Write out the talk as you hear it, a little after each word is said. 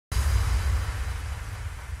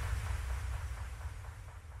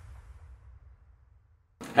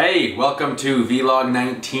Hey, welcome to Vlog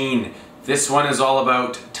 19. This one is all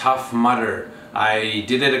about Tough Mudder. I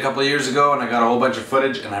did it a couple of years ago and I got a whole bunch of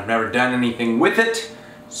footage and I've never done anything with it.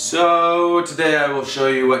 So today I will show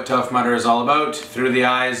you what Tough Mudder is all about through the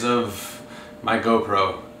eyes of my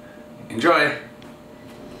GoPro. Enjoy!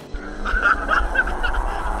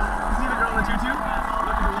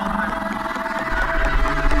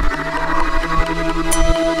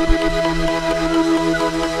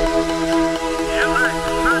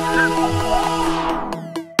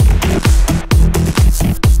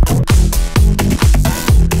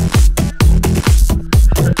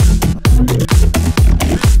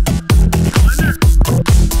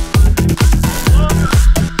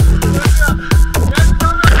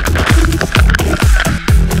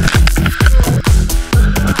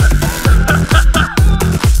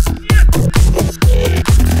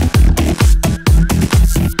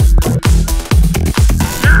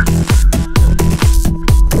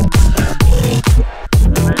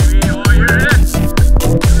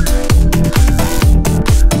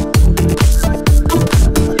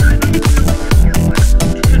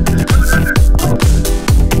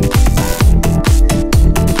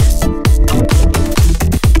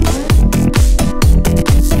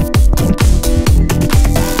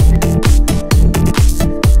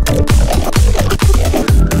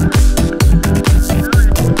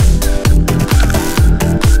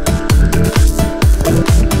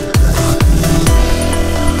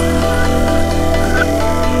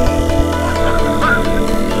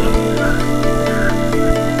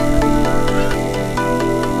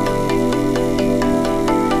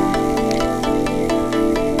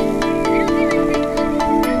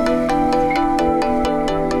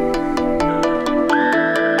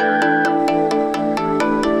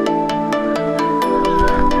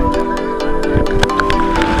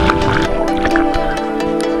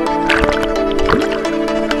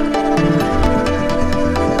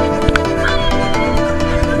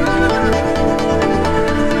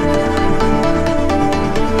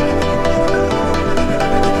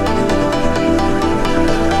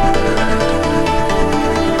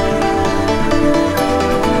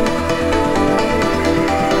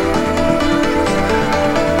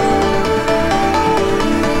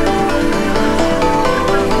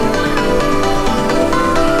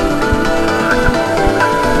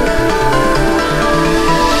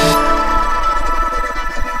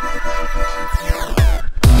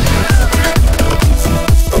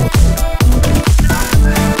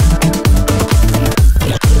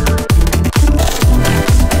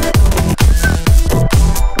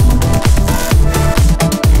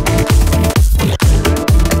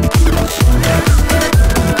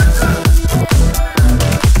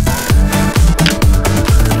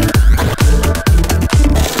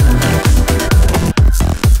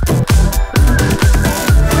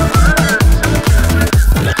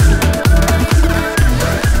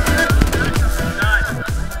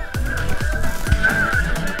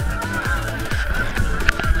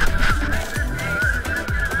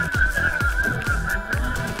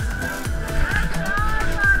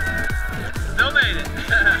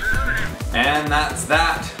 And that's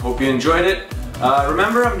that. Hope you enjoyed it.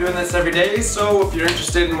 Remember, I'm doing this every day, so if you're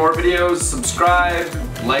interested in more videos, subscribe,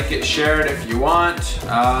 like it, share it if you want.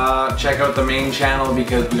 Check out the main channel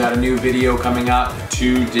because we got a new video coming up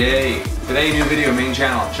today. New video, main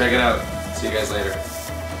channel. Check it out. See you guys later.